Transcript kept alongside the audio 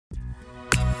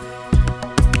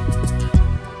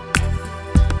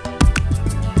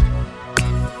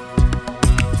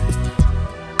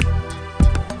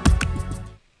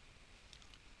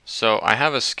So I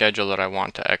have a schedule that I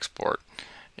want to export.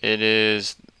 It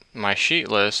is my sheet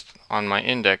list on my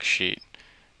index sheet.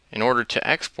 In order to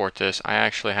export this, I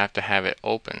actually have to have it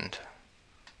opened.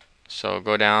 So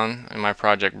go down in my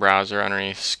project browser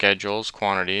underneath Schedules,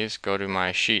 Quantities, go to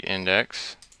my sheet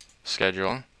index,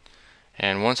 Schedule,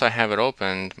 and once I have it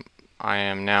opened, I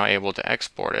am now able to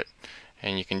export it.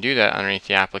 And you can do that underneath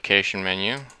the Application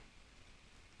menu,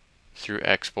 through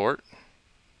Export,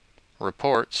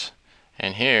 Reports,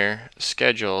 and here,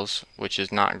 Schedules, which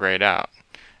is not grayed out.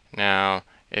 Now,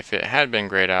 if it had been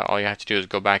grayed out, all you have to do is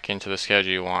go back into the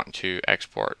schedule you want to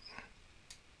export.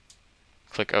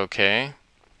 Click OK.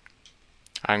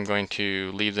 I'm going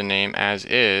to leave the name as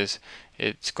is.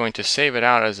 It's going to save it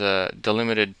out as a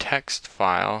delimited text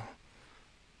file.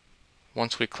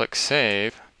 Once we click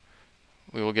Save,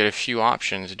 we will get a few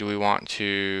options. Do we want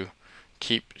to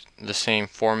keep the same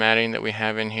formatting that we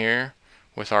have in here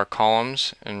with our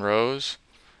columns and rows?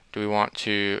 Do we want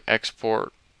to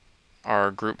export our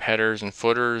group headers and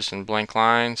footers and blank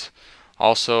lines?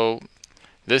 Also,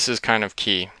 this is kind of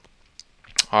key.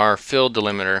 Our fill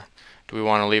delimiter, do we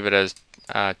want to leave it as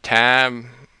tab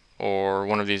or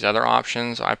one of these other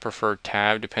options? I prefer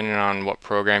tab depending on what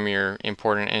program you're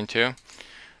importing it into.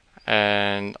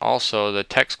 And also the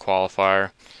text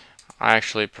qualifier, I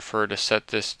actually prefer to set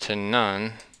this to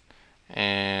none.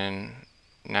 And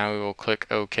now we will click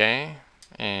OK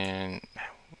and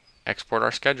export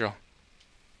our schedule.